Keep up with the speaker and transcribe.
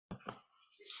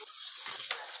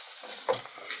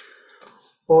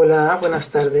Hola, buenas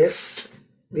tardes.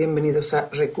 Bienvenidos a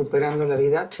Recuperando la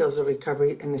Vida, Tales of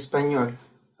Recovery en español.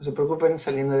 No se preocupen,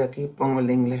 saliendo de aquí pongo el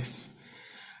de inglés,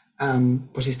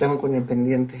 por si estaban con el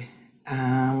pendiente.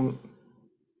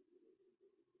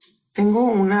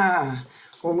 Tengo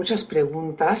como muchas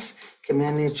preguntas que me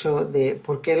han hecho de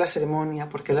por qué la ceremonia,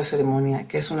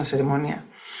 qué es una ceremonia.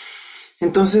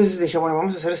 Entonces dije, bueno,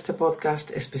 vamos a hacer este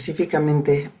podcast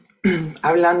específicamente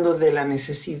hablando de la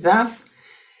necesidad,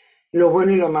 lo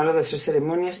bueno y lo malo de hacer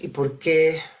ceremonias y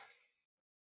porque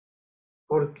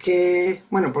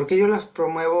yo las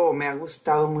promuevo o me ha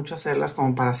gustado mucho hacerlas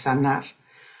como para sanar,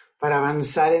 para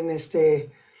avanzar en esta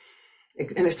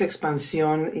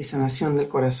expansión y sanación del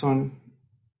corazón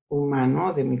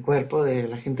humano, de mi cuerpo, de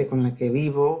la gente con la que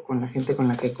vivo, con la gente con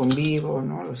la que convivo,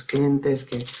 ¿no? Los clientes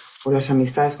o las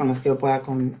amistades con las que yo pueda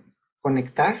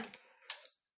conectar.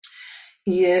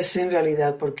 Y es en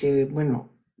realidad porque, bueno,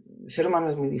 el ser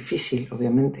humano es muy difícil,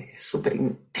 obviamente, es súper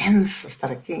intenso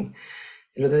estar aquí.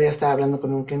 El otro día estaba hablando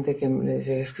con un cliente que le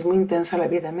decía, es que es muy intensa la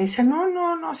vida. Me dice, no,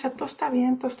 o sea, todo está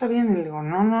bien, todo está bien. Y le digo,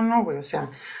 no, güey, o sea,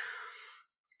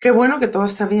 qué bueno que todo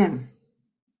está bien.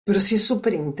 Pero sí es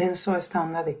súper intenso esta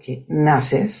onda de que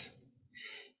naces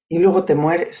y luego te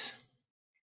mueres.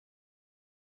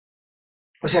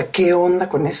 O sea, ¿qué onda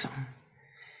con eso?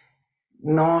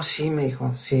 No, sí, me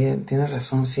dijo, sí, tienes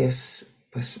razón, sí es,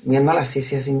 pues viéndola así,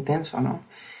 sí es intenso, ¿no?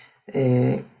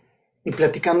 Eh, y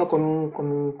platicando con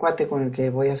un cuate con el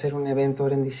que voy a hacer un evento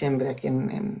ahora en diciembre aquí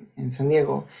en San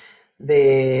Diego,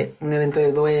 de un evento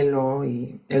de duelo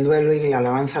y el duelo y la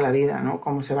alabanza a la vida, ¿no?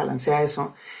 Cómo se balancea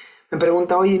eso. Me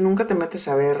pregunta, oye, ¿nunca te metes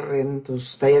a ver en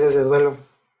tus talleres de duelo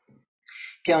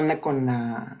qué onda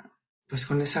pues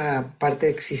con esa parte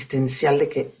existencial de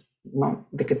que, ¿no?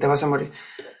 De que te vas a morir.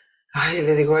 Ay,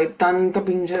 le digo, hay tanta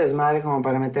pinche desmadre como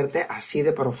para meterte así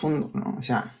de profundo, ¿no? O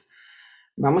sea,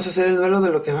 vamos a hacer el duelo de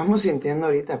lo que vamos sintiendo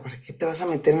ahorita. ¿Para qué te vas a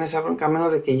meter en esa bronca a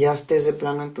menos de que ya estés de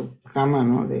plano en tu cama,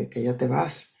 ¿no? De que ya te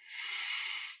vas.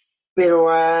 Pero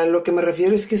a lo que me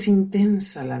refiero es que es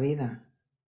intensa la vida.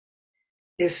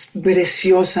 Es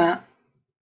preciosa,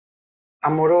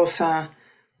 amorosa,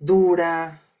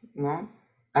 dura, ¿no?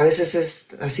 A veces es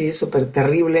así súper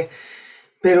terrible,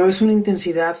 pero es una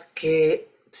intensidad que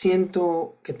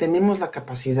siento que tenemos la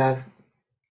capacidad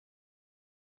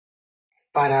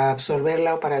para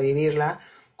absorberla o para vivirla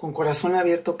con corazón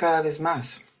abierto cada vez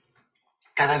más,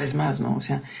 ¿no? O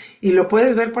sea, y lo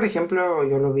puedes ver, por ejemplo,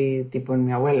 yo lo vi tipo en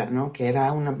mi abuela, ¿no? Que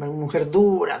era una mujer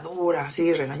dura,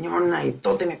 así, regañona, y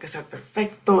todo tenía que estar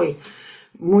perfecto, y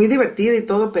muy divertida y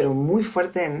todo, pero muy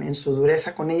fuerte en su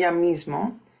dureza con ella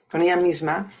misma,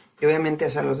 y obviamente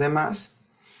hacia los demás.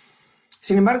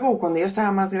 Sin embargo, cuando ya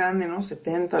estaba más grande, ¿no?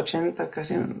 70, 80,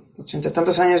 casi 80 y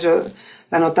tantos años, yo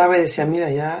la notaba y decía, mira,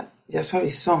 ya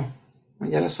suavizó, ¿no?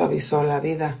 Ya la suavizó la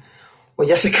vida, o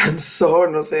ya se cansó,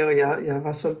 no sé, o ya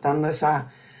va soltando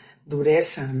esa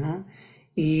dureza, ¿no?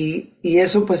 Y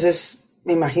eso pues es,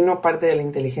 me imagino, parte de la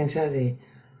inteligencia de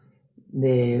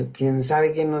quien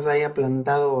sabe quién nos haya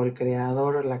plantado, o el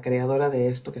creador o la creadora de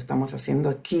esto que estamos haciendo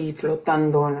aquí,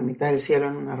 flotando en la mitad del cielo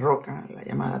en una roca, la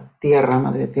llamada Tierra,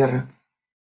 Madre Tierra.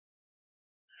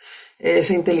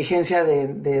 Esa inteligencia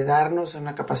de darnos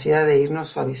una capacidad de irnos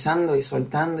suavizando y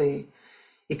soltando y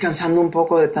cansando un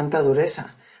poco de tanta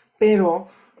dureza. Pero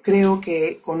creo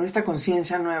que con esta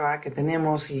conciencia nueva que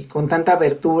tenemos y con tanta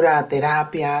apertura a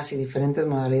terapias y diferentes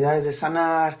modalidades de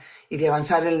sanar y de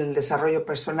avanzar en el desarrollo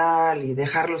personal y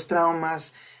dejar los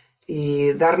traumas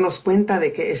y darnos cuenta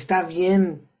de que está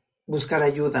bien buscar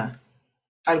ayuda,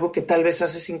 algo que tal vez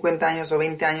hace 50 años o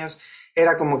 20 años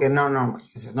era como que no, no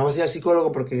vas a ir al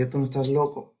psicólogo porque tú no estás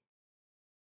loco.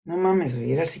 No mames,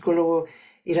 ir al psicólogo,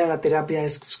 ir a la terapia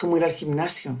es como ir al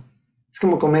gimnasio, es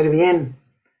como comer bien,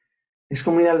 es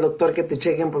como ir al doctor que te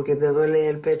chequen porque te duele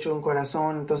el pecho, un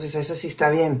corazón, entonces eso sí está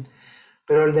bien.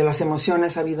 Pero el de las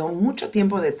emociones ha habido mucho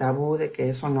tiempo de tabú de que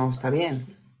eso no está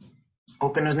bien,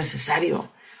 o que no es necesario,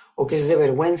 o que es de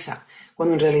vergüenza,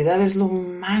 cuando en realidad es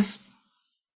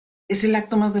el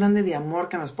acto más grande de amor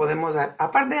que nos podemos dar,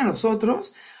 aparte de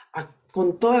nosotros,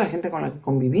 con toda la gente con la que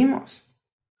convivimos,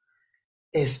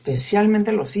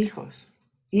 especialmente los hijos,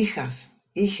 hijas,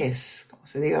 hijes, como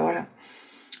se diga ahora.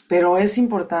 Pero es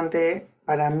importante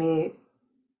para mí,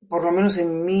 por lo menos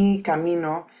en mi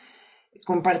camino,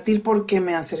 compartir por qué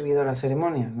me han servido las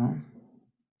ceremonias, ¿no?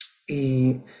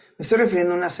 Y me estoy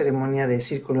refiriendo a una ceremonia de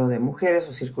círculo de mujeres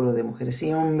o círculo de mujeres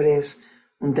y hombres,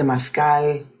 un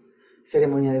temazcal,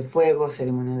 ceremonia de fuego,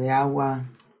 ceremonia de agua,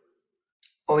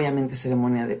 obviamente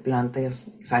ceremonia de plantas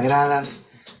sagradas,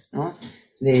 ¿no?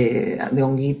 De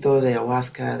honguito, de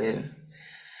ayahuasca,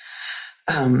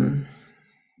 am,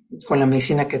 con la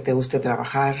medicina que te guste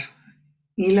trabajar.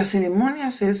 Y las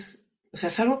ceremonias o sea,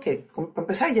 es algo que, para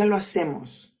empezar, ya lo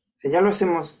hacemos. O sea, ya lo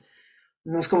hacemos.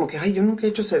 No es como que, ay, yo nunca he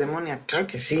hecho ceremonia. Claro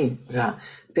que sí. O sea,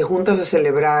 te juntas a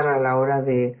celebrar a la hora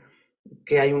de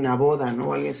que hay una boda,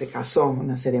 ¿no? Alguien se casó,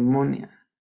 una ceremonia,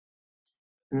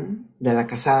 ¿m? De la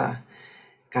casada,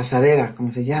 casadera,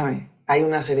 como se llame. Hay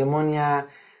una ceremonia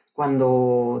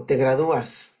cuando te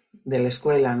gradúas de la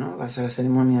escuela, ¿no? Vas a la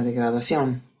ceremonia de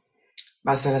graduación.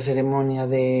 Vas a la ceremonia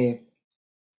de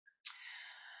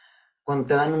cuando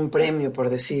te dan un premio, por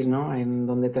decir, ¿no? En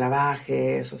donde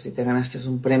trabajes, o si te ganaste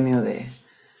un premio de,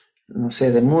 no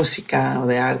sé, de música o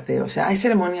de arte. O sea, hay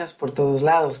ceremonias por todos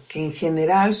lados que en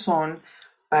general son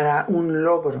para un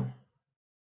logro,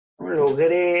 ¿no?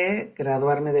 Logré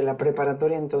graduarme de la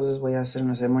preparatoria, entonces voy a hacer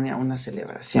una ceremonia, una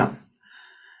celebración,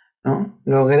 ¿no?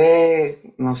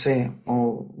 Logré, no sé,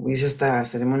 o hice esta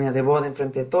ceremonia de boda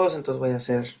enfrente de todos, entonces voy a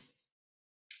hacer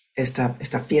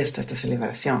esta fiesta, esta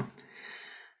celebración.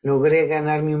 Logré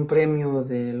ganarme un premio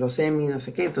de los Emmy, no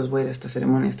sé qué, entonces voy a ir a esta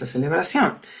ceremonia, a esta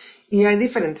celebración. Y hay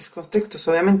diferentes contextos,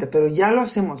 obviamente, pero ya lo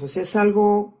hacemos, o sea, es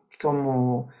algo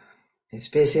como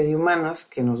especie de humanos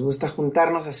que nos gusta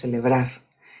juntarnos a celebrar.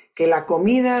 Que la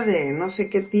comida de no sé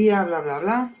qué tía, bla, bla,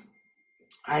 bla,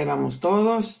 ahí vamos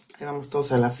todos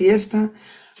a la fiesta,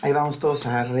 ahí vamos todos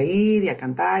a reír y a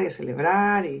cantar y a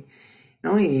celebrar, y,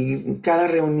 ¿no? Y cada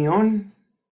reunión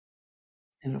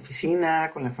en la oficina,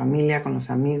 con la familia, con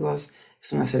los amigos,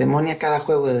 es una ceremonia, cada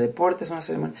juego de deporte es una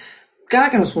ceremonia.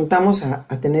 Cada que nos juntamos a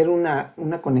tener una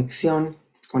conexión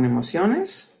con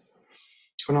emociones,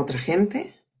 con otra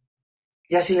gente,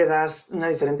 ya si le das una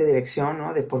diferente dirección,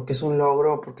 ¿no? De por qué es un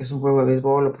logro, o por qué es un juego de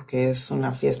béisbol, o por qué es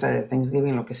una fiesta de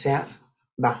Thanksgiving, lo que sea,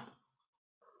 va.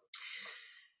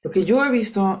 Lo que yo he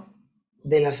visto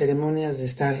de las ceremonias de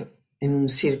estar en un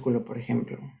círculo, por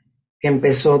ejemplo, que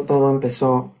todo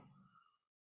empezó,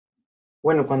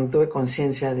 bueno, cuando tuve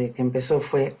conciencia de que empezó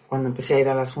fue cuando empecé a ir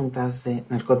a las juntas de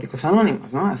Narcóticos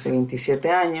Anónimos, ¿no? Hace 27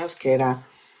 años, que era,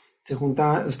 se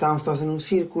juntaba, estábamos todos en un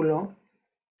círculo,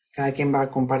 cada quien va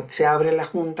a compartir, se abre la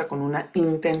junta con una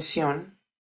intención,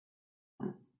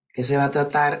 ¿no? Que se va a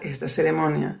tratar esta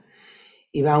ceremonia,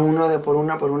 y va uno de por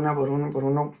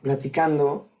uno,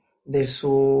 platicando de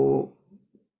su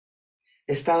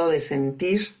estado de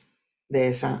sentir de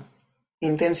esa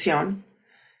intención,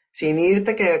 sin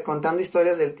irte que contando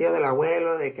historias del tío del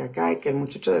abuelo, de que acá y que el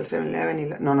muchacho del 7-Eleven y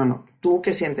no, no, no. ¿Tú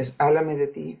qué sientes? Háblame de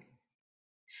ti.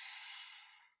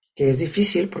 Que es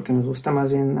difícil porque nos gusta más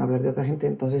bien hablar de otra gente.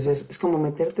 Entonces es como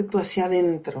meterte tú hacia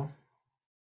adentro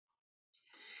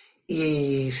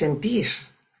y sentir,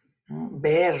 ¿no?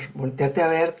 Ver, voltearte a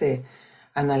verte,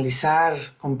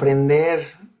 analizar, comprender,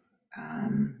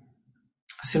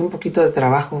 hacer un poquito de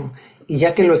trabajo. Y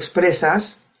ya que lo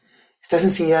expresas, estás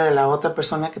enseguida de la otra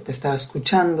persona que te está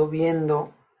escuchando,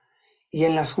 viendo. Y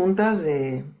en las juntas o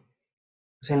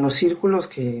sea, en los círculos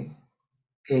que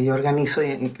yo organizo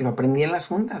y que lo aprendí en las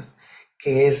juntas,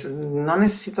 que es, no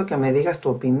necesito que me digas tu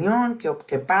opinión,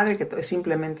 que padre,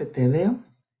 simplemente te veo,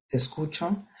 te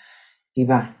escucho y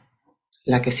va,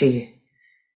 la que sigue.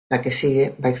 La que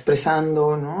sigue va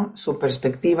expresando, ¿no? Su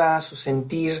perspectiva, su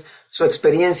sentir, su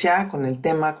experiencia con el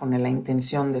tema, con la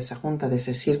intención de esa junta, de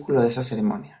ese círculo, de esa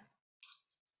ceremonia.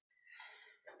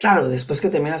 Claro, después que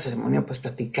termine la ceremonia, pues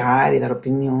platicar y dar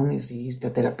opiniones, y irte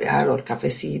a terapear o el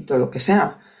cafecito, lo que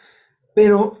sea.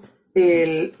 Pero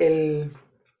el, el,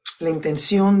 la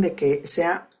intención de que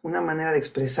sea una manera de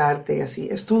expresarte y así,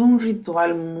 es todo un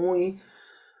ritual muy...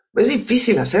 Es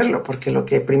difícil hacerlo, porque lo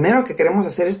que primero que queremos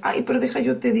hacer es, ay, pero deja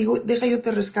yo te digo, deja yo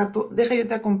te rescato, deja yo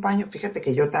te acompaño. Fíjate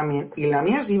que yo también, y la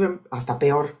mía sí hasta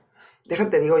peor.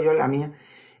 Déjate digo yo la mía.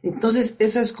 Entonces,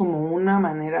 esa es como una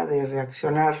manera de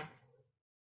reaccionar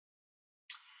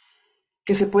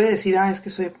que se puede decir, es que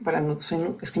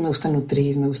es que me gusta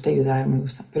nutrir, me gusta ayudar, me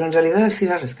gusta. Pero en realidad es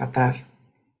ir a rescatar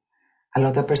a la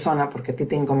otra persona porque a ti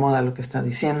te incomoda lo que está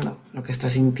diciendo, lo que está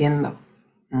sintiendo,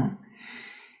 ¿no?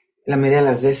 La mayoría de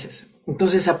las veces.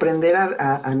 Entonces aprender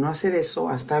a no hacer eso,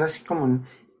 a estar así como...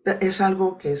 Es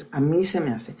algo que a mí se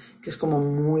me hace, que es como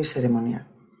muy ceremonial,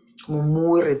 como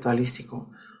muy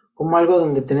ritualístico, como algo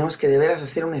donde tenemos que de veras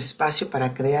hacer un espacio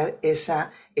para crear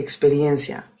esa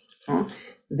experiencia, ¿no?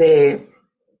 De,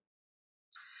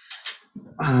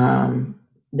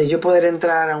 de yo poder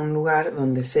entrar a un lugar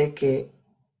donde sé que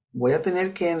voy a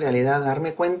tener que en realidad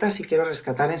darme cuenta si quiero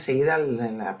rescatar enseguida a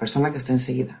la persona que está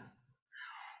enseguida.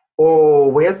 O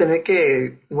voy a tener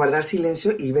que guardar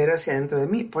silencio y ver hacia adentro de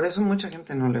mí. Por eso mucha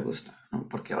gente no le gusta, ¿no?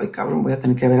 Porque hoy, cabrón, voy a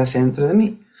tener que ver hacia adentro de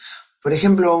mí. Por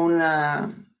ejemplo,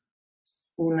 una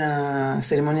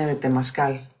ceremonia de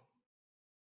temazcal.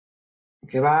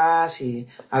 que vas y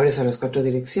abres a las 4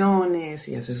 direcciones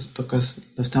y tocas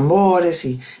los tambores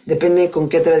y depende con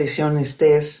qué tradición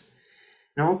estés,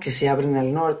 ¿no? Que se abren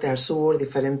al norte, al sur,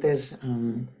 diferentes,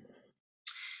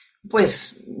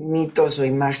 pues, mitos o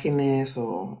imágenes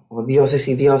o dioses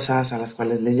y diosas a las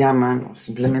cuales le llaman, o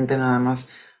simplemente nada más,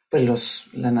 pues,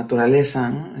 la naturaleza,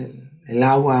 ¿no? El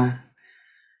agua,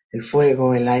 el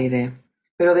fuego, el aire.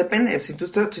 Pero depende, si tú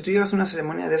llevas una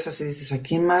ceremonia de esas y dices, ¿a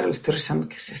quién madre le estoy rezando?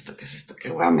 ¿Qué es esto? ¿Qué es esto? ¿Qué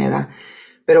hueá me da?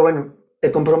 Pero bueno,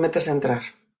 te comprometes a entrar.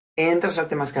 Entras al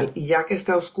temazcal y ya que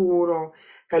está oscuro,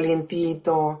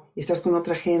 calientito, y estás con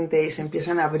otra gente y se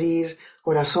empiezan a abrir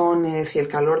corazones y el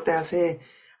calor te hace,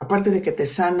 aparte de que te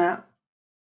sana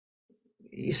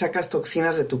y sacas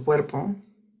toxinas de tu cuerpo,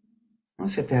 ¿no?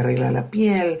 Se te arregla la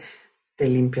piel, te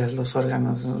limpias los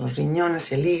órganos, los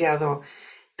riñones, el hígado.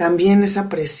 También esa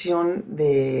presión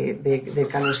de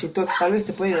calorcito tal vez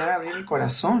te puede ayudar a abrir el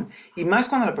corazón. Y más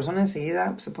cuando la persona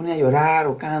enseguida se pone a llorar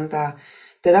o canta.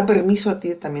 Te da permiso a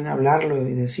ti también hablarlo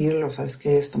y decirlo, ¿sabes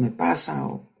qué? Esto me pasa.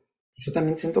 O yo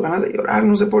también siento ganas de llorar,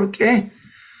 no sé por qué.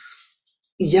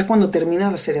 Y ya cuando termina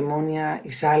la ceremonia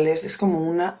y sales, es como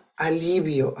un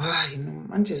alivio. Ay, no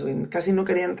manches, güey, casi no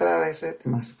quería entrar a ese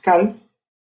temazcal.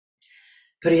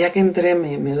 Pero ya que entré,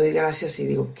 me doy gracias y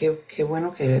digo, qué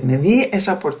bueno que me di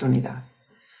esa oportunidad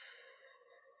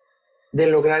de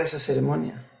lograr esa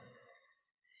ceremonia.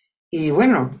 Y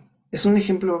bueno, es un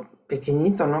ejemplo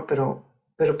pequeñito, ¿no? Pero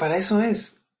para eso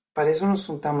nos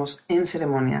juntamos en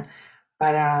ceremonia,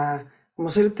 para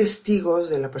como ser testigos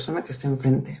de la persona que está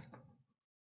enfrente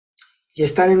y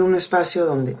estar en un espacio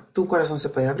donde tu corazón se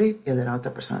puede abrir y el de la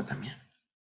otra persona también.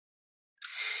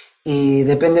 Y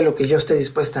depende de lo que yo esté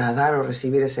dispuesta a dar o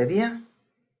recibir ese día,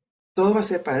 todo va a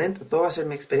ser para adentro, todo va a ser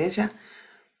mi experiencia,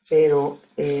 pero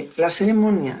las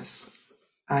ceremonias,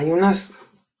 hay unas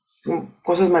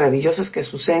cosas maravillosas que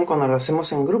suceden cuando lo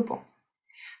hacemos en grupo.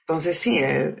 Entonces sí,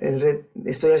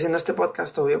 estoy haciendo este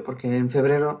podcast, obvio, porque en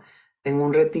febrero tengo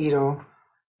un retiro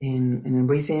en el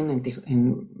Breathe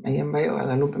In, ahí en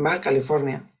Guadalupe, en Baja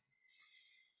California,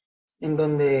 en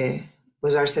donde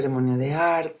pues va a haber ceremonia de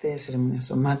arte, ceremonia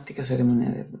somática,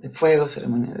 ceremonia de fuego,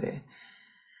 ceremonia de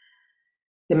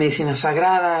medicina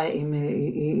sagrada,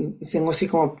 y tengo así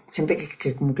como gente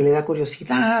que como que le da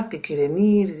curiosidad, que quieren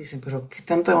ir, y dicen, pero ¿qué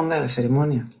tanta onda de la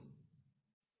ceremonia?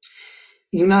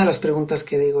 Y una de las preguntas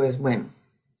que digo es, bueno,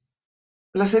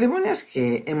 las ceremonias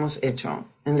que hemos hecho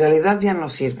en realidad ya no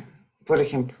sirven. Por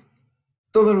ejemplo,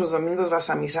 todos los domingos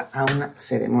vas a misa a una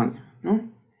ceremonia,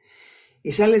 ¿no?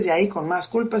 Y sales de ahí con más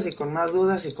culpas y con más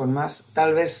dudas y con más,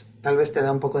 tal vez te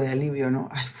da un poco de alivio, ¿no?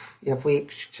 Ay, ya fui,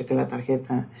 chequé la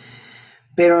tarjeta.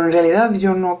 Pero en realidad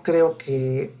yo no creo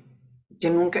que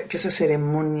esas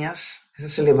ceremonias,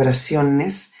 esas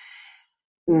celebraciones,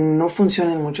 no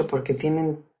funcionen mucho porque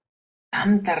tienen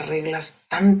tantas reglas,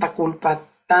 tanta culpa,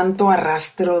 tanto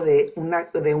arrastro de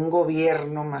un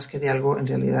gobierno más que de algo en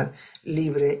realidad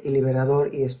libre y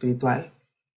liberador y espiritual.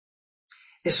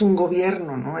 Es un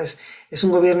gobierno, ¿no? Es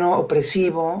un gobierno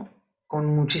opresivo, con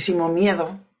muchísimo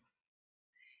miedo,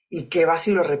 y que vas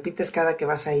y lo repites cada que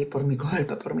vas ahí, por mi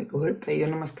culpa, y yo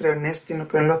nomás creo en esto y no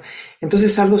creo en lo...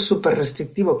 Entonces es algo súper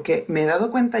restrictivo, que me he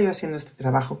dado cuenta yo haciendo este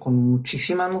trabajo con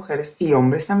muchísimas mujeres y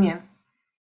hombres también,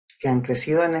 que han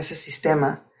crecido en ese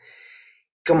sistema,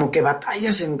 como que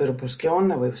batallas pero pues qué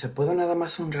onda, güey, ¿se puede nada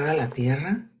más honrar a la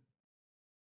tierra?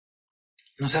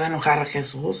 No se va a enojar a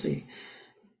Jesús y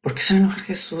 ¿por qué se va a enojar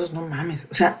Jesús? No mames.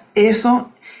 O sea,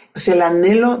 eso, o sea, el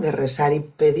anhelo de rezar y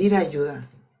pedir ayuda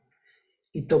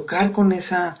y tocar con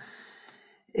ese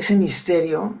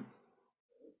misterio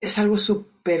es algo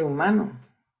superhumano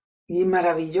y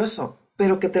maravilloso,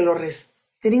 pero que te lo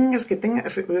restringas, que tenga,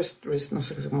 no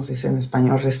sé cómo se dice en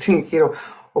español, restringir,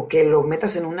 o que lo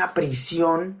metas en una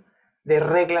prisión de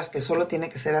reglas que solo tiene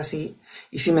que ser así.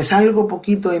 Y si me salgo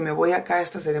poquito y me voy acá a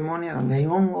esta ceremonia donde hay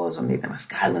hongos, donde hay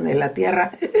temazcal, donde hay la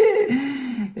tierra,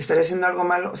 estaré haciendo algo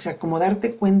malo. O sea, como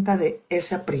darte cuenta de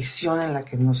esa prisión en la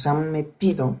que nos han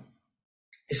metido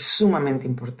es sumamente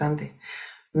importante.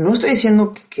 No estoy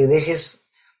diciendo que dejes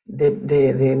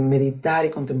de meditar y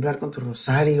contemplar con tu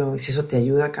rosario, y si eso te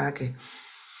ayuda acá, que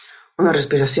una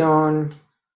respiración,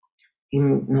 y,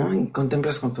 ¿no? Y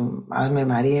contemplas con tu Ave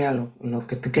María lo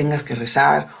que te tengas que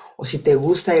rezar, o si te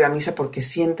gusta ir a misa porque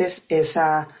sientes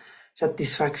esa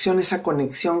satisfacción, esa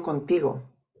conexión contigo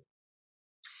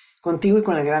y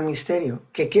con el gran misterio,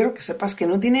 que quiero que sepas que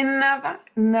no tiene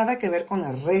nada que ver con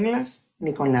las reglas,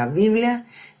 ni con la Biblia,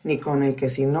 ni con el que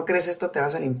si no crees esto te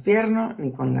vas al infierno,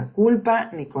 ni con la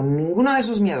culpa, ni con ninguno de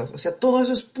esos miedos. O sea, todo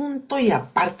eso es punto y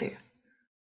aparte.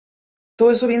 Todo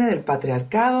eso viene del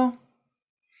patriarcado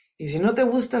Y si no te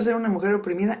gusta ser una mujer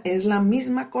oprimida, es la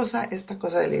misma cosa esta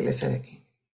cosa de la iglesia de aquí.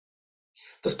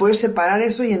 Entonces poder separar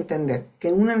eso y entender que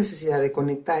en una necesidad de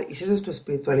conectar, y si eso es tu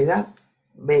espiritualidad,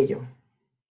 bello.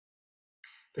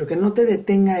 Pero que no te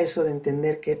detenga eso de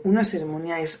entender que una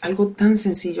ceremonia es algo tan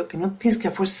sencillo que no tienes que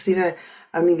a fuerzas ir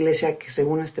a una iglesia que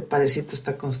según este padrecito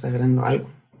está consagrando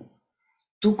algo.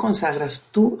 Tú consagras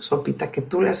tu sopita que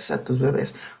tú le haces a tus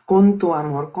bebés con tu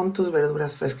amor, con tus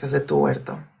verduras frescas de tu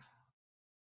huerto,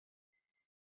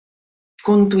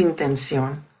 con tu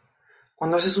intención.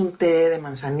 Cuando haces un té de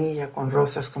manzanilla con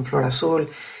rosas, con flor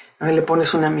azul, ¿no? Y le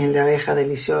pones una miel de abeja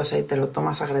deliciosa y te lo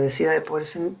tomas agradecida de poder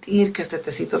sentir que este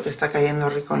tecito te está cayendo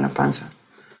rico en la panza.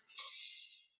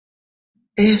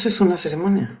 Eso es una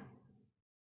ceremonia.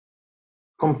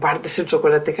 Compartes el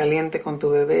chocolate caliente con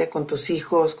tu bebé, con tus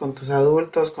hijos, con tus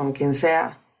adultos, con quien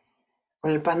sea.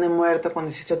 Con el pan de muerto, cuando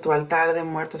hiciste tu altar de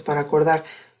muertos para acordar.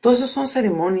 Todo eso son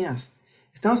ceremonias.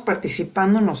 Estamos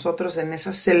participando nosotros en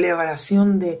esa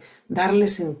celebración de darle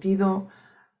sentido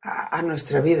a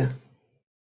nuestra vida.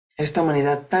 Esta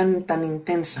humanidad tan, tan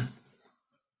intensa.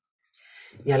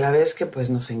 Y a la vez que pues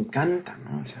nos encanta,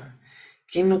 ¿no? O sea,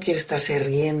 ¿quién no quiere estarse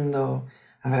riendo,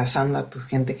 abrazando a tu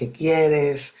gente que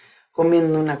quieres,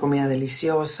 comiendo una comida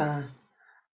deliciosa?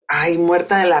 Ay,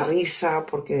 muerta de la risa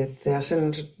porque te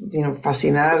hacen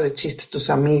fascinadas de chistes tus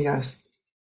amigas,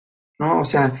 ¿no? O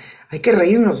sea, hay que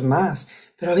reírnos más,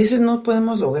 pero a veces no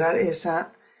podemos lograr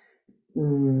esa,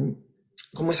 mm,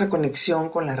 como esa conexión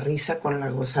con la risa, con la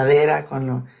gozadera,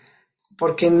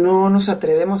 porque no nos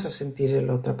atrevemos a sentir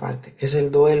la otra parte, que es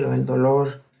el duelo, el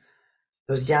dolor,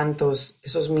 los llantos,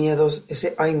 esos miedos,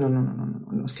 ay,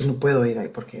 no, es que no puedo ir ahí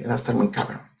porque va a estar muy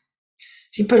cabrón.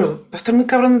 Sí, pero va a estar muy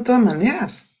cabrón de todas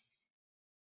maneras.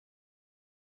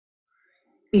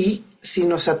 Y si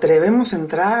nos atrevemos a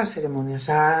entrar a ceremonias,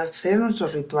 a hacer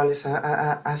nuestros rituales,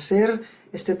 a hacer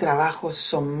este trabajo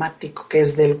somático que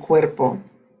es del cuerpo,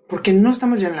 porque no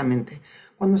estamos ya en la mente.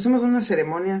 Cuando hacemos una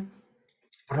ceremonia,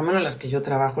 por lo menos las que yo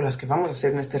trabajo, las que vamos a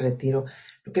hacer en este retiro,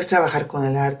 lo que es trabajar con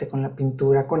el arte, con la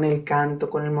pintura, con el canto,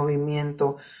 con el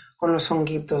movimiento, con los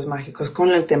honguitos mágicos,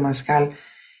 con el temazcal,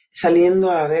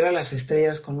 saliendo a ver a las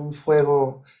estrellas con un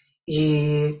fuego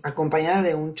y acompañada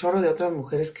de un chorro de otras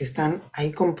mujeres que están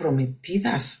ahí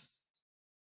comprometidas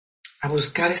a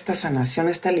buscar esta sanación,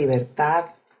 esta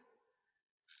libertad,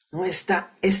 ¿no?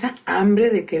 Esta hambre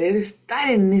de querer estar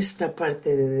en esta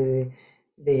parte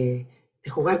de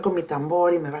jugar con mi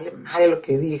tambor y me vale madre lo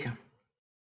que diga,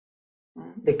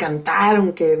 ¿no? De cantar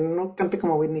aunque no cante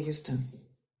como Whitney Houston,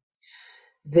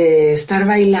 de estar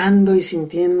bailando y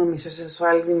sintiendo mi ser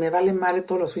sensual y me vale madre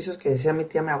todos los juicios que decía mi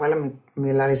tía, mi abuela,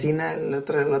 la vecina, el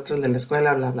otro, el de la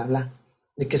escuela, bla, bla, bla,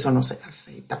 de que eso no se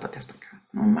hace y tápate hasta acá.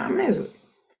 No mames, güey.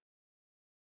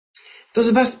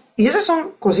 Entonces vas, y esas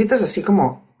son cositas así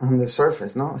como on the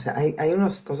surface, ¿no? O sea, hay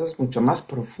unas cosas mucho más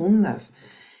profundas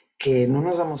que no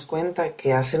nos damos cuenta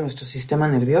que hace nuestro sistema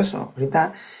nervioso.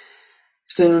 Ahorita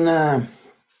estoy en una,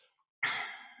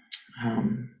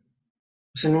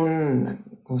 pues en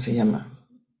un, ¿cómo se llama?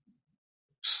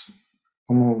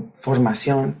 Como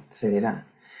formación, se dirá,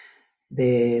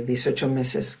 de 18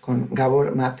 meses con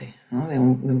Gabor Mate, ¿no? De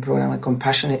un programa de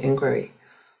Compassionate Inquiry,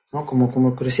 ¿no?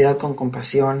 Como curiosidad con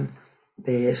compasión,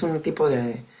 es un tipo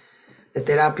de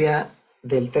terapia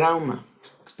del trauma.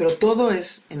 Pero todo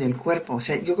es en el cuerpo. O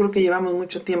sea, yo creo que llevamos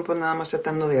mucho tiempo nada más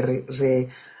tratando de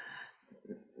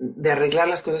arreglar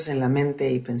las cosas en la mente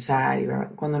y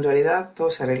pensar, cuando en realidad todo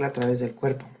se arregla a través del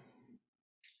cuerpo.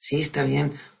 Sí, está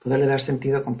bien poderle dar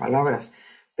sentido con palabras,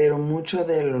 pero muchos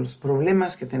de los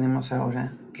problemas que tenemos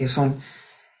ahora, que son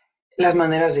las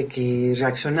maneras de que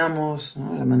reaccionamos,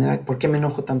 ¿no? La manera, ¿por qué me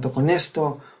enojo tanto con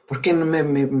esto? ¿Por qué no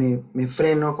me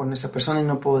freno con esa persona y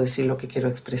no puedo decir lo que quiero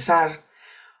expresar?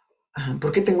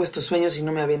 ¿Por qué tengo estos sueños y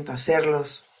no me aviento a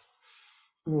hacerlos?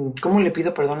 ¿Cómo le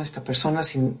pido perdón a esta persona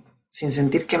sin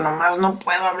sentir que nomás no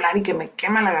puedo hablar y que me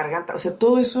quema la garganta? O sea,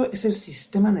 todo eso es el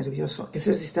sistema nervioso, es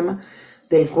el sistema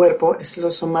del cuerpo, es lo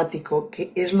somático,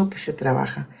 que es lo que se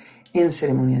trabaja en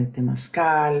ceremonia de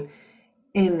temazcal,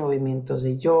 en movimientos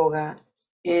de yoga,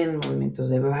 en movimientos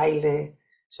de baile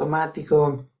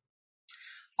somático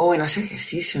o en hacer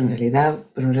ejercicio en realidad,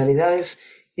 pero en realidad es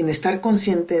en estar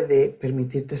consciente de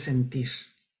permitirte sentir.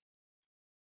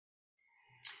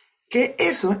 Que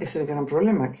eso es el gran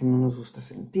problema, que no nos gusta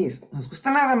sentir. Nos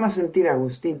gusta nada más sentir a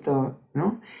gustito,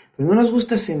 ¿no? Pero no nos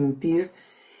gusta sentir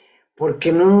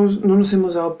porque no nos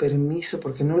hemos dado permiso,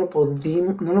 porque no lo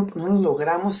pudimos, no lo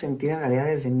logramos sentir en realidad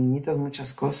desde niñitos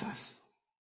muchas cosas.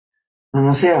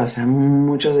 No sé, o sea,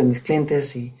 muchos de mis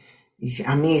clientes y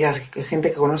amigas, gente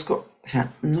que conozco, o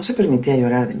sea, no se permitía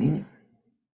llorar de niño.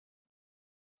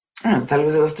 Tal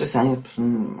vez de 2, 3 años, pues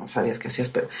no sabías qué hacías,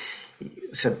 pero,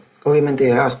 o sea, obviamente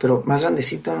llorabas, pero más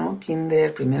grandecito, ¿no?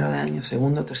 Kinder, primero de año,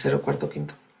 segundo, tercero, cuarto,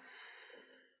 quinto.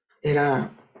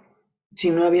 Era,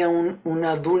 si no había un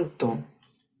adulto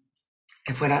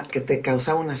que te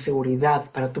causaba una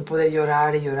seguridad para tú poder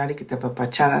llorar y que te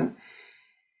apapacharan,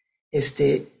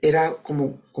 era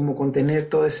como contener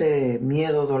todo ese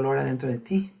miedo, dolor adentro de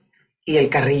ti. Y el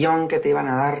carrillón que te iban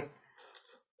a dar,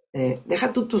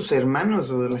 deja tú tus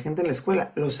hermanos o la gente en la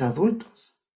escuela, los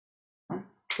adultos, ¿no?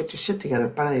 Get your shit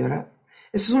together, para de llorar.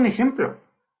 Ese es un ejemplo,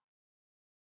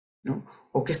 ¿no?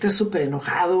 O que estás súper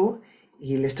enojado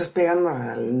y le estás pegando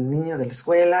al niño de la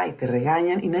escuela y te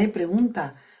regañan y nadie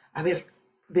pregunta, a ver,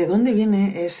 ¿de dónde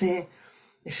viene ese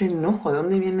enojo? ¿De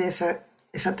dónde viene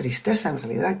esa tristeza en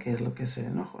realidad? Que es lo que es el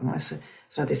enojo, ¿no? Es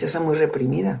una tristeza muy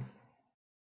reprimida.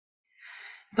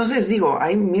 Entonces digo,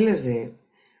 hay miles de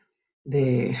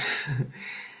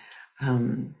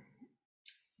um,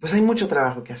 pues hay mucho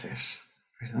trabajo que hacer,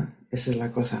 ¿verdad? Esa es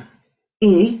la cosa.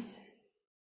 Y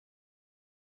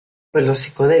pues los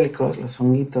psicodélicos, los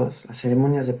honguitos, las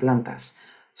ceremonias de plantas,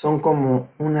 son como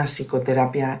una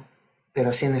psicoterapia, pero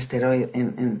así en esteroid,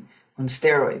 con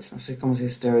steroids, no sé cómo se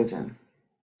dice steroids,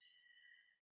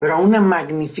 pero una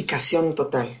magnificación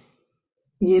total.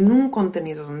 Y en un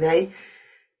contenido donde hay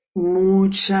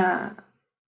mucha,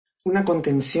 una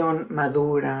contención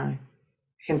madura,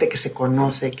 gente que se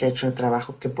conoce, que ha hecho el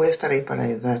trabajo, que puede estar ahí para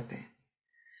ayudarte.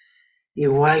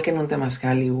 Igual que en un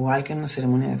temazcal, igual que en una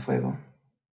ceremonia de fuego.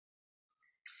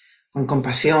 Con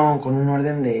compasión, con un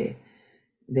orden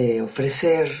de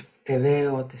ofrecer, te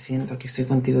veo, te siento, aquí estoy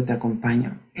contigo, te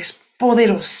acompaño. Es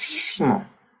poderosísimo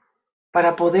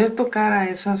para poder tocar a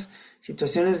esas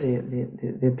situaciones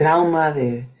de trauma,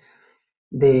 de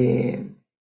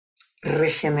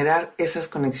regenerar esas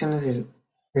conexiones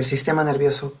del sistema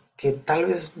nervioso que tal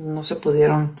vez no se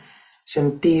pudieron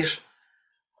sentir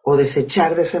o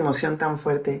desechar de esa emoción tan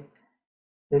fuerte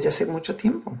desde hace mucho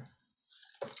tiempo.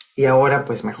 Y ahora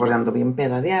pues mejor ando bien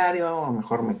peda diario, o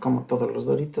mejor me como todos los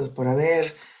doritos por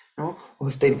haber, ¿no? O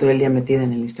estoy todo el día metida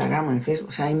en el Instagram o en el Facebook.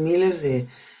 O sea, hay miles de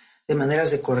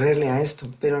maneras de correrle a esto,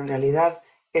 pero en realidad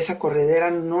esa corredera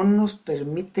no nos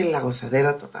permite la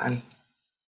gozadera total.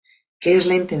 ¿Qué es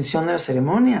la intención de la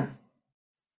ceremonia?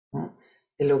 ¿No?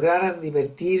 De lograr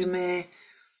divertirme,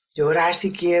 llorar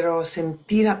si quiero,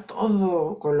 sentir a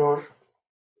todo color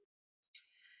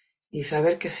y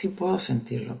saber que sí puedo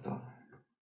sentirlo todo.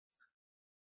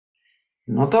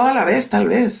 No toda la vez, tal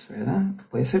vez, ¿verdad?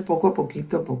 Puede ser poco a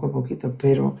poquito,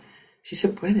 pero sí se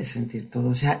puede sentir todo.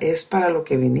 O sea, es para lo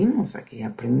que vinimos aquí,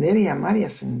 aprender y amar y a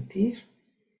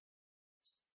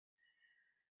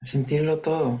sentirlo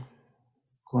todo,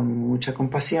 con mucha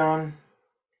compasión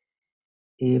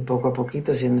y poco a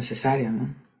poquito si es necesario,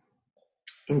 ¿no?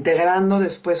 Integrando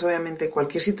después, obviamente,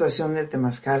 cualquier situación del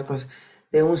temazcal,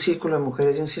 de un círculo de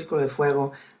mujeres, de un círculo de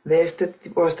fuego, de este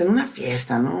tipo, hasta en una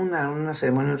fiesta, ¿no? Una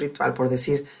ceremonia, un ritual, por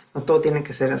decir, no todo tiene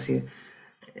que ser así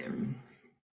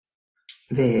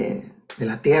de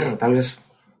la tierra, tal vez,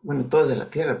 bueno, todo es de la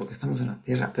tierra porque estamos en la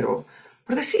tierra, pero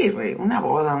por decir, güey, una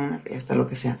boda, una fiesta, lo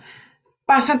que sea,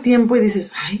 pasa tiempo y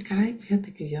dices, ay, caray,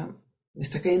 fíjate que ya me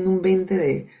está cayendo un 20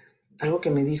 de algo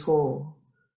que me dijo,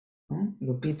 ¿no?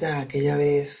 Lupita aquella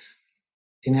vez.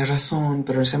 Tiene razón,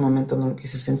 pero en ese momento no lo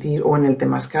quise sentir. O en el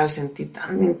temazcal sentí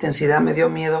tanta intensidad, me dio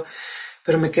miedo,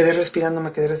 pero me quedé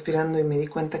respirando y me di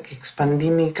cuenta que expandí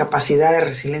mi capacidad de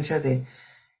resiliencia de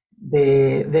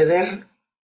ver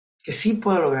que sí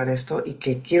puedo lograr esto y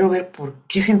que quiero ver por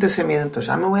qué siento ese miedo. Entonces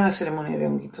ya me voy a la ceremonia de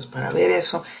honguitos para ver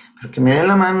eso, pero que me dé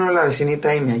la mano la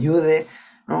vecinita y me ayude,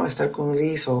 ¿no? A estar con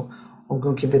Gris o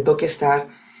con quien te toque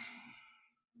estar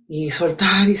y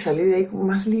soltar y salir de ahí como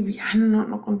más liviano,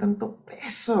 no con tanto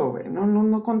peso, güey,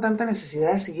 no con tanta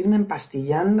necesidad de seguirme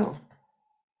empastillando,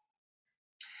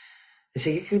 de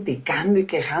seguir criticando y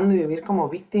quejando y vivir como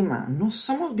víctima. No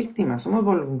somos víctimas, somos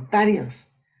voluntarios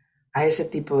a ese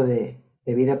tipo de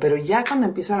vida, pero ya cuando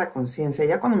empieza la conciencia,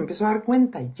 ya cuando me empiezo a dar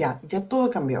cuenta, ya todo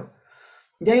cambió.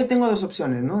 Ya yo tengo dos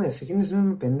opciones, ¿no? De seguir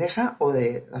siendo una pendeja o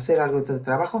de hacer algo de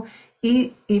trabajo.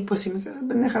 Y pues si me quedo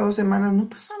pendeja 2 semanas, no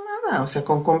pasa nada, o sea,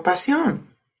 con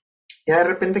compasión. Ya de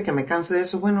repente que me canse de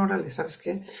eso, bueno, órale, ¿sabes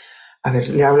qué? A ver,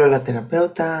 le hablo a la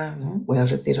terapeuta, ¿no? Voy al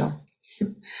retiro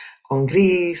con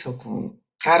Gris o con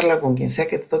Carla, con quien sea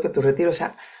que te toque tu retiro. O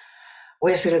sea,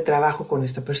 voy a hacer el trabajo con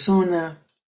esta persona,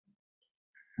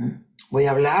 ¿no? Voy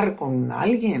a hablar con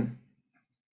alguien.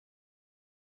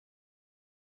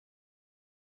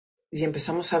 Y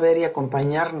empezamos a ver y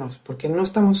acompañarnos, porque no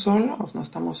estamos solos, no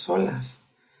estamos solas.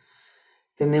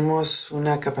 Tenemos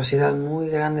una capacidad muy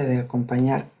grande de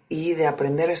acompañar y de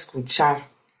aprender a escuchar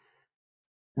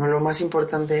No, lo más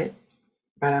importante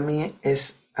para mí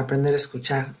es aprender a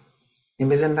escuchar. En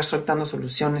vez de andar soltando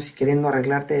soluciones y queriendo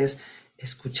arreglarte, es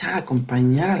escuchar,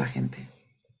 acompañar a la gente.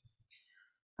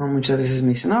 No, muchas veces me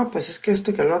dicen, no, pues es que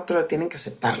esto y que lo otro tienen que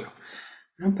aceptarlo.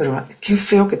 No, pero qué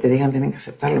feo que te digan tienen que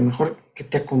aceptarlo. Mejor que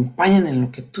te acompañen en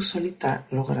lo que tú solita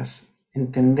logras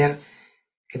entender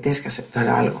que tienes que aceptar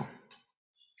algo,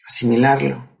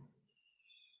 asimilarlo.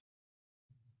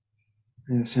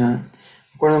 O sea,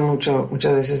 me acuerdo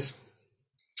muchas veces,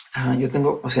 yo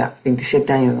tengo, o sea,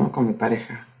 27 años, ¿no? Con mi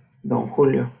pareja, don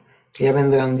Julio, que ya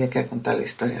vendrá un día que a contar la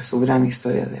historia, su gran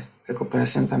historia de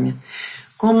recuperación también.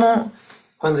 Como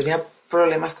cuando tenía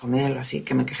problemas con él, así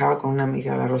que me quejaba con una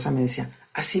amiga, la Rosa, me decía,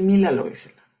 asimílalo,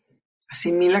 Grisela.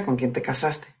 Asimila con quien te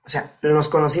casaste. O sea, nos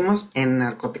conocimos en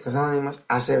Narcóticos Anónimos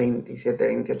hace 27,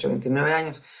 28, 29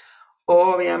 años.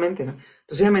 Obviamente, ¿no?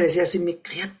 Entonces ella me decía así, me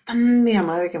caía tan de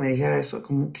madre que me dijera eso,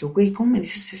 como que, güey, ¿cómo me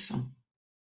dices eso?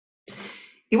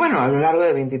 Y bueno, a lo largo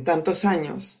de veintitantos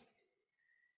años,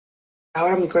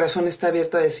 ahora mi corazón está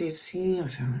abierto a decir, sí, o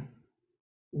sea,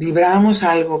 vibramos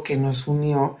algo que nos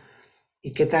unió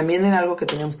y que también era algo que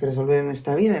teníamos que resolver en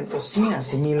esta vida. Entonces sí,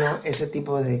 asimilo ese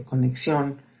tipo de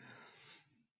conexión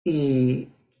y,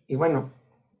 y bueno,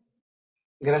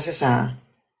 gracias a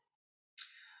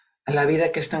la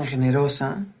vida que es tan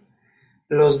generosa,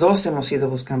 los dos hemos ido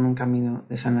buscando un camino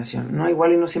de sanación, ¿no?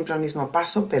 Igual y no siempre al mismo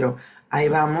paso, pero ahí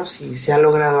vamos y se ha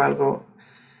logrado algo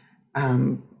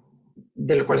um,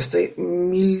 de lo cual estoy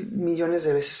 1,000,000,000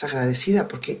 de veces agradecida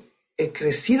porque he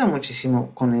crecido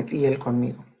muchísimo con él y él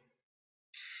conmigo.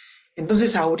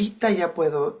 Entonces ahorita ya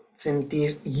puedo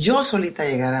sentir yo solita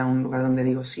llegar a un lugar donde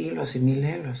digo, sí, lo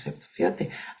asimilé, lo acepto. Fíjate,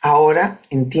 ahora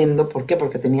entiendo por qué,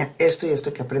 porque tenía esto y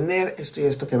esto que aprender, esto y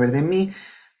esto que ver de mí.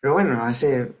 Pero bueno,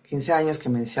 hace 15 años que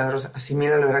me decía la Rosa,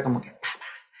 asimílalo, era como que,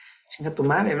 chinga tu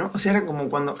madre, ¿no? O sea, era como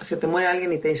cuando se te muere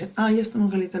alguien y te dicen, ya está un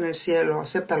angelito en el cielo,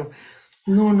 acéptalo.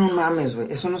 No, no mames,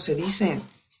 güey, eso no se dice.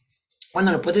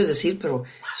 Bueno, lo puedes decir, pero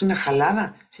es una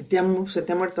jalada. Si se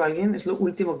te ha muerto alguien, es lo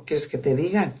último que quieres que te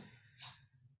digan.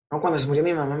 ¿No? Cuando se murió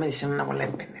mi mamá me decían una bola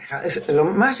de pendejadas. Lo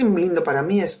más lindo para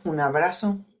mí es un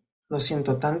abrazo. Lo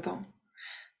siento tanto.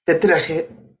 Te traje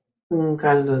un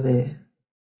caldo de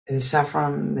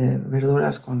saffron, de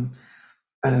verduras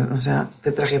o sea,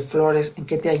 te traje flores. ¿En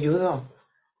qué te ayudo?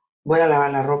 Voy a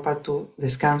lavar la ropa, tú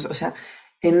descansa. O sea,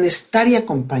 en estar y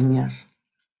acompañar.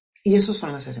 Y eso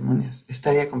son las ceremonias.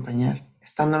 Estar y acompañar.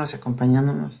 Estándonos y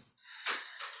acompañándonos.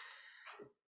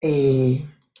 Y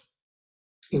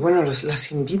bueno,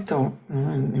 las invito,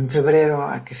 ¿no? En febrero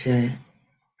a que se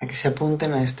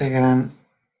apunten a esta gran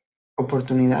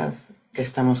oportunidad que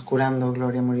estamos curando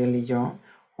Gloria, Muriel y yo,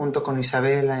 junto con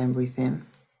Isabela en Breathe In.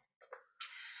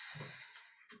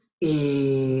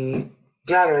 Y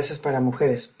claro, eso es para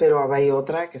mujeres, pero hay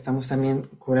otra que estamos también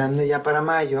curando ya para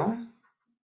mayo,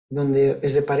 donde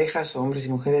es de parejas, hombres y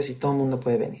mujeres, y todo el mundo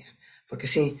puede venir. Porque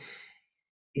sí,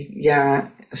 y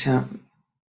ya, o sea,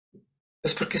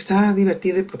 pues porque está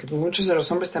divertido y porque muchos de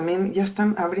los hombres también ya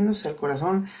están abriéndose el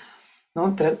corazón,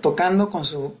 ¿no? Tocando con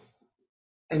su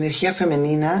energía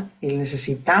femenina y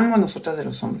necesitamos nosotras de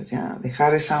los hombres, ya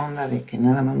dejar esa onda de que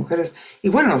nada más mujeres. Y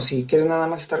bueno, si quieres nada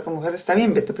más estar con mujeres, está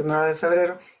bien, vete primero a la de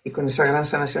febrero y con esa gran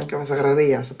sanación que vas a agarrar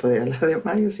ya vas a poder ir a la de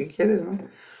mayo si quieres, ¿no?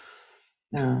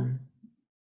 Ah,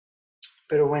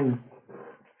 pero bueno,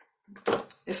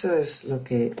 eso es lo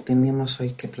que teníamos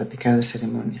hoy que platicar de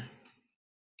ceremonia.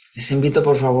 Les invito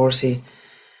por favor, si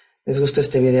les gusta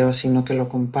este video, si no que lo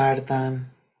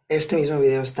compartan. Este mismo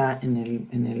video está en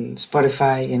el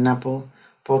Spotify, en Apple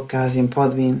Podcast y en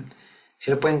Podbean. Si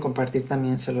lo pueden compartir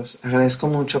también, se los agradezco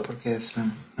mucho porque es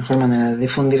la mejor manera de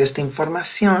difundir esta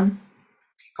información,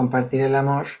 compartir el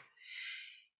amor.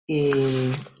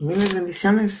 Y miles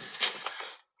bendiciones.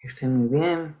 Que estén muy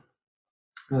bien.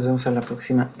 Nos vemos a la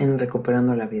próxima en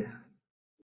Recuperando la Vida.